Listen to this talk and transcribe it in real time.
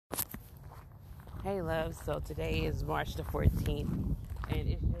Hey, love. So today is March the 14th, and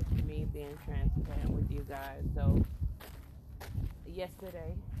it's just me being transparent with you guys. So,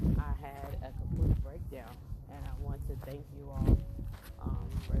 yesterday I had a complete breakdown, and I want to thank you all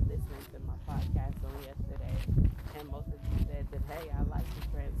for listening to my podcast on yesterday. And most of you said that, hey, I like the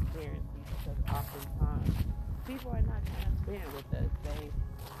transparency because oftentimes people are not transparent with us. They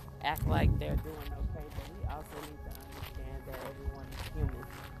act like they're doing okay, but we also need to understand that everyone is human.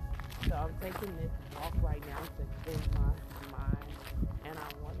 So I'm taking this walk right now to clear my mind, and I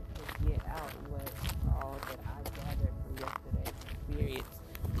wanted to get out what all that I gathered from yesterday's experience.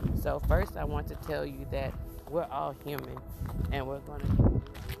 So first, I want to tell you that we're all human, and we're going to go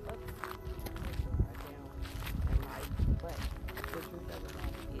through our ups and our downs in life. But the truth of the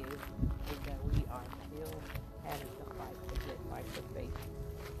matter is that we are still having to fight the good fight for faith.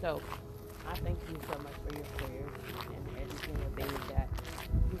 So I thank you so much for your prayers and every single thing that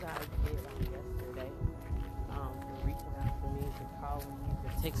you guys did on yesterday. For reaching out to me, for calling me,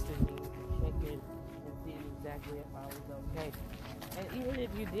 for texting me, for checking and seeing exactly if I was okay. And even if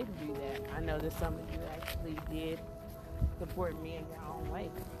you didn't do that, I know that some of you actually did support me in your own way.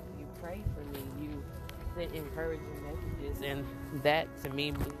 You prayed for me. You sent encouraging messages, and that to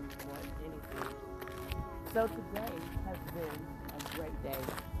me means more than anything. So today has been a great day.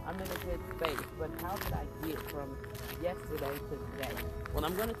 I'm in a good space, but how did I get from yesterday to today? Well,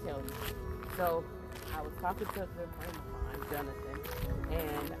 I'm going to tell you. So I was talking to a good friend of mine, Jonathan,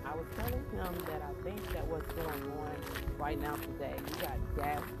 and I was telling him that I think that what's going on right now today, we got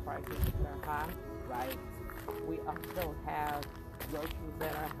gas prices that are high, right? We also have groceries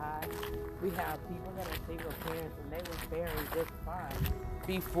that are high. We have people that are single parents and they were faring just fine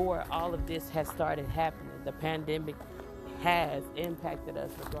before all of this has started happening. The pandemic has impacted us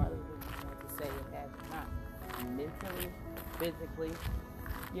regardless of what you want to say it has not. Mentally, physically,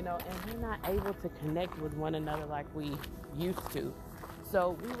 and we're not able to connect with one another like we used to.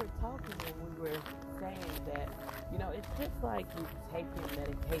 So we were talking and we were saying that, it's just like you taking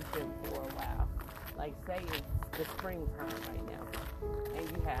medication for a while. Like say it's the springtime right now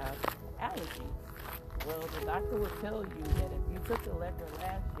and you have allergies. Well, the doctor will tell you that if you took the letter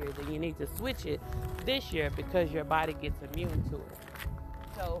last year, then you need to switch it this year because your body gets immune to it.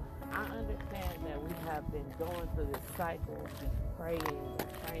 So I understand that we have been going through this cycle of just praying,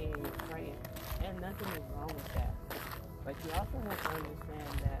 and nothing is wrong with that. But you also have to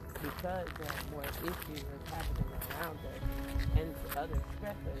understand that because there are more issues that's happening around us and other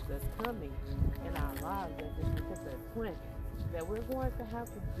stressors that's coming in our lives at this particular point, that we're going to have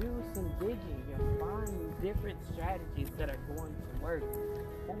to do some digging and find different strategies that are going to work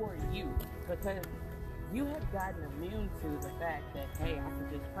for you. Because you have gotten immune to the fact that, hey, I can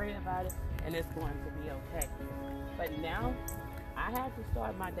just pray about it and it's going to be okay. But now I had to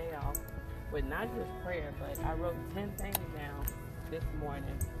start my day off with not just prayer, but I wrote 10 things down this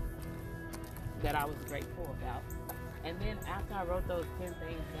morning that I was grateful about. And then after I wrote those 10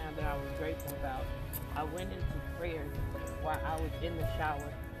 things down that I was grateful about, I went into prayer while I was in the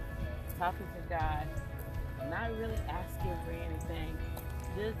shower, talking to God, not really asking for anything,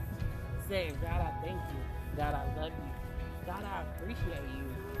 just saying, God, I thank you. God, I love you. God, I appreciate you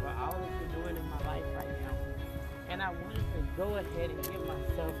for all that you're doing in my life right now. And I wanted to go ahead and get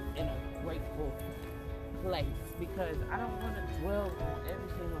myself in a grateful place because I don't want to dwell on every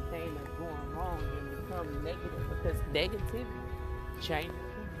single thing that's going wrong and become negative because negativity changes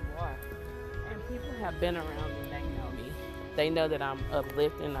who you are. And people have been around me, they know me. They know that I'm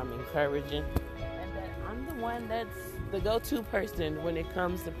uplifting, I'm encouraging, and that I'm the one that's the go-to person when it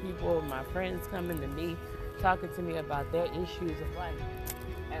comes to people, my friends coming to me, talking to me about their issues of life.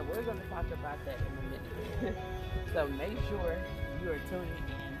 And we're going to talk about that in a minute. So make sure you are tuning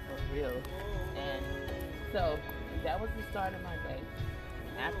in for real. And so that was the start of my day.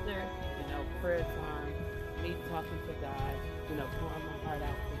 After, prayer time, me talking to God, pouring my heart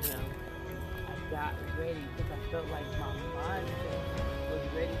out to Him, I got ready because I felt like my mindset was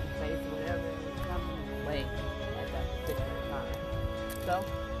ready to face whatever was coming my way at that particular time. So,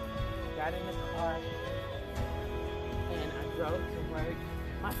 got in the car and I drove to work.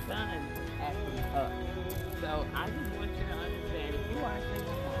 My son acted up. So I just want you to understand, if you are a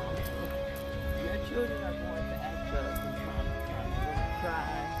single mom, your children are going to act up from time to time. They're going to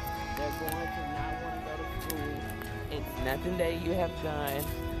cry. They're going to not want to go to school. It's nothing that you have done.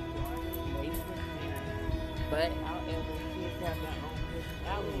 You are an amazing parent. But however, kids have their own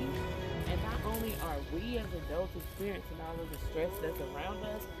personalities. And not only are we as adults experiencing all of the stress that's around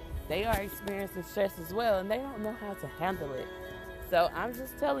us, they are experiencing stress as well, and they don't know how to handle it. So I'm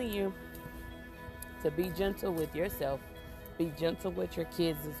just telling you to be gentle with yourself. Be gentle with your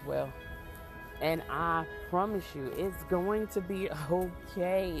kids as well. And I promise you, it's going to be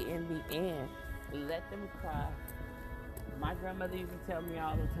okay in the end. Let them cry. My grandmother used to tell me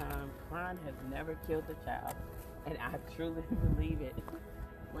all the time, crying has never killed a child. And I truly believe it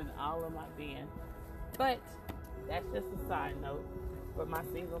with all of my being. But that's just a side note for my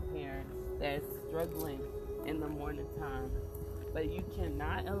single parents that's struggling in the morning time. But you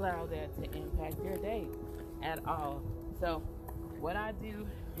cannot allow that to impact your day at all. So what I do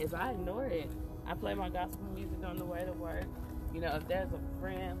is I ignore it. I play my gospel music on the way to work. You know, if there's a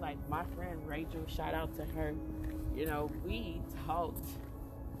friend, like my friend Rachel, shout out to her. You know, we talked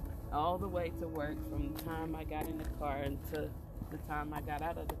all the way to work from the time I got in the car until the time I got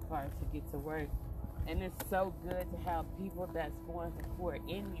out of the car to get to work. And it's so good to have people that's going to pour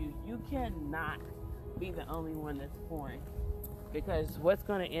in you. You cannot be the only one that's pouring. Because what's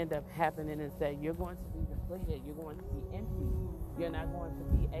going to end up happening is that you're going to be depleted. You're going to be empty. You're not going to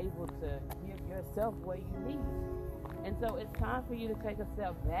be able to give yourself what you need. And so it's time for you to take a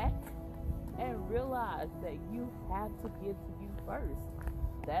step back and realize that you have to give to you first.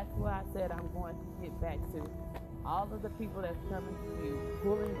 That's why I said I'm going to get back to all of the people that's coming to you,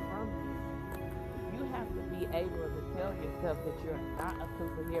 pulling from you. You have to be able to tell yourself that you're not a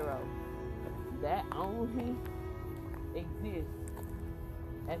superhero. That only exists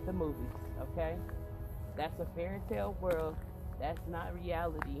at the movies, okay? That's a fairy tale world. That's not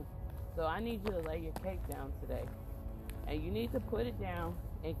reality. So I need you to lay your cape down today. And you need to put it down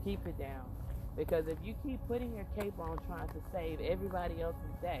and keep it down. Because if you keep putting your cape on trying to save everybody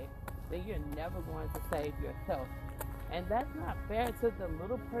else's day, then you're never going to save yourself. And that's not fair to the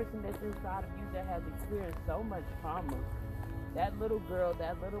little person that's inside of you that has experienced so much trauma. That little girl,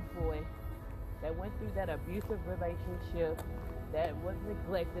 that little boy that went through that abusive relationship, that was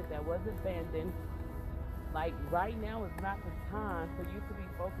neglected, that was abandoned. Like right now is not the time for you to be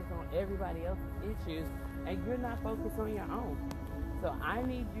focused on everybody else's issues and you're not focused on your own. So I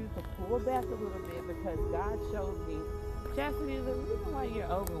need you to pull back a little bit because God showed me, Chastity, the reason why you're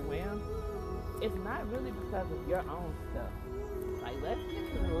overwhelmed, it's not really because of your own stuff. Like, let's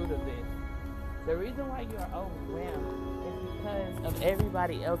get to the root of this. The reason why you're overwhelmed is because of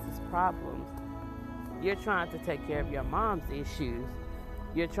everybody else's problems. You're trying to take care of your mom's issues.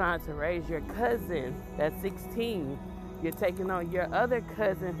 You're trying to raise your cousin that's 16. You're taking on your other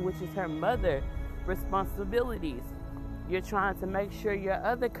cousin, which is her mother, responsibilities. You're trying to make sure your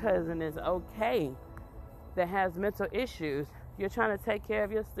other cousin is okay that has mental issues. You're trying to take care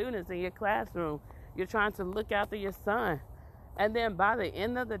of your students in your classroom. You're trying to look after your son. And then by the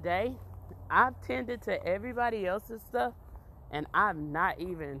end of the day, I've tended to everybody else's stuff and I've not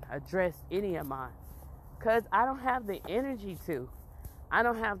even addressed any of mine because I don't have the energy to. I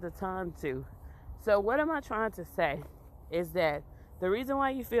don't have the time to. So what am I trying to say is that the reason why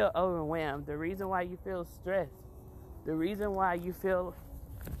you feel overwhelmed, the reason why you feel stressed, the reason why you feel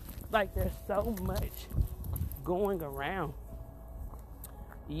like there's so much going around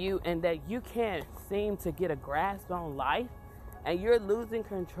you and that you can't seem to get a grasp on life and you're losing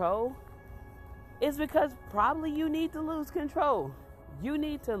control is because probably you need to lose control. You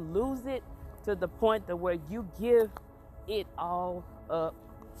need to lose it to the point that where you give it all up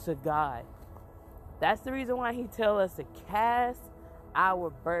to God. That's the reason why he tells us to cast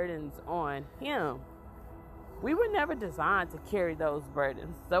our burdens on him. We were never designed to carry those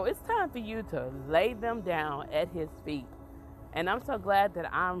burdens. So it's time for you to lay them down at his feet. And I'm so glad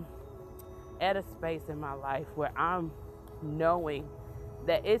that I'm at a space in my life where I'm knowing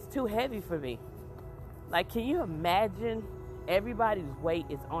that it's too heavy for me. Like, can you imagine everybody's weight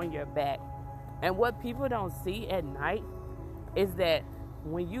is on your back? And what people don't see at night is that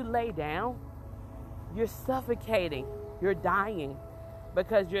when you lay down, you're suffocating, you're dying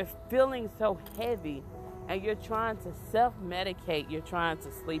because you're feeling so heavy and you're trying to self-medicate. You're trying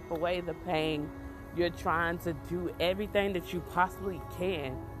to sleep away the pain. You're trying to do everything that you possibly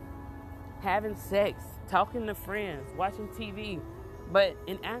can. Having sex, talking to friends, watching TV. But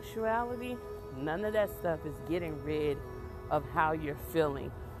in actuality, none of that stuff is getting rid of how you're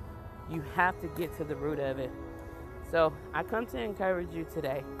feeling. You have to get to the root of it. So I come to encourage you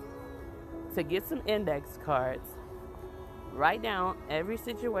today to get some index cards. Write down every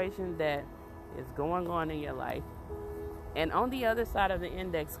situation that is going on in your life. And on the other side of the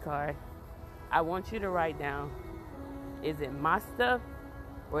index card, I want you to write down, is it my stuff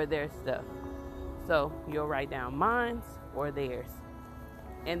or their stuff? So you'll write down mine's or theirs.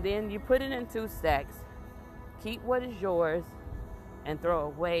 And then you put it in 2 stacks. Keep what is yours and throw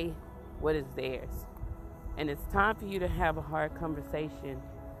away what is theirs. And it's time for you to have a hard conversation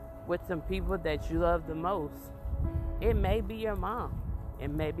with some people that you love the most. It may be your mom. It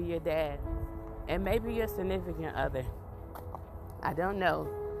may be your dad. And maybe your significant other. I don't know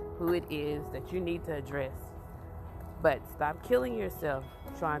who it is that you need to address. But stop killing yourself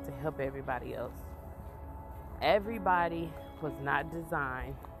trying to help everybody else. Everybody was not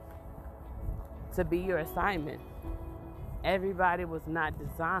designed to be your assignment. Everybody was not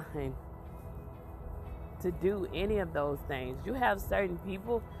designed to do any of those things. You have certain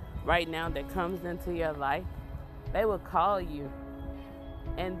people right now that comes into your life. They will call you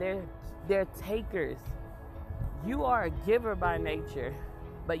and they're takers. You are a giver by nature,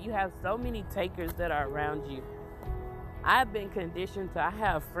 but you have so many takers that are around you. I've been conditioned to, I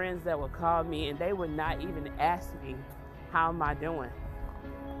have friends that will call me and they would not even ask me, how am I doing?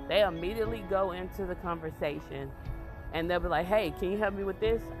 They immediately go into the conversation and they'll be like, hey, can you help me with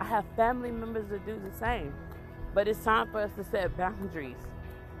this? I have family members that do the same. But it's time for us to set boundaries.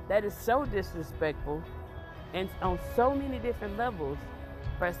 That is so disrespectful and on so many different levels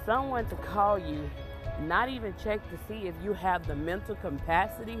for someone to call you, not even check to see if you have the mental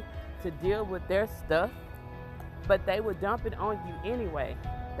capacity to deal with their stuff, but they would dump it on you anyway.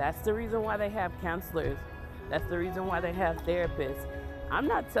 That's the reason why they have counselors. That's the reason why they have therapists. I'm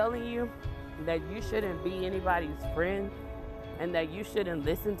not telling you that you shouldn't be anybody's friend and that you shouldn't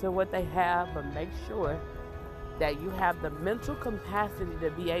listen to what they have, but make sure that you have the mental capacity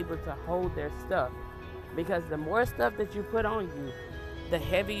to be able to hold their stuff. Because the more stuff that you put on you, the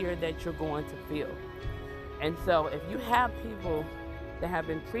heavier that you're going to feel. And so if you have people that have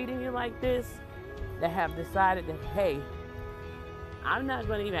been treating you like this, that have decided that, hey, I'm not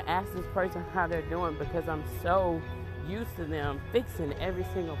going to even ask this person how they're doing because I'm so used to them fixing every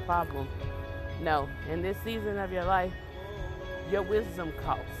single problem. No, in this season of your life, your wisdom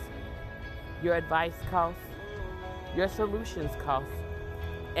costs, your advice costs, your solutions cost.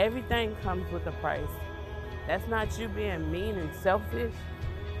 Everything comes with a price. That's not you being mean and selfish,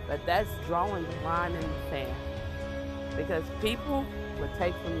 but that's drawing the line in the sand. Because people will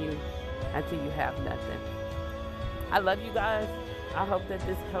take from you until you have nothing. I love you guys. I hope that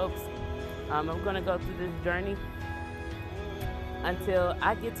this helps. I'm going to go through this journey until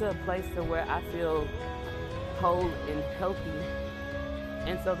I get to a place to where I feel whole and healthy,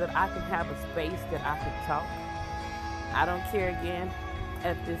 and so that I can have a space that I can talk. I don't care again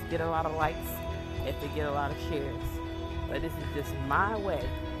if this get a lot of likes, if it get a lot of shares, but this is just my way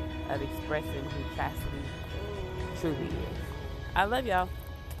of expressing who Chastity truly is. I love y'all.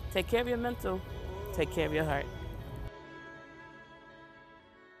 Take care of your mental. Take care of your heart.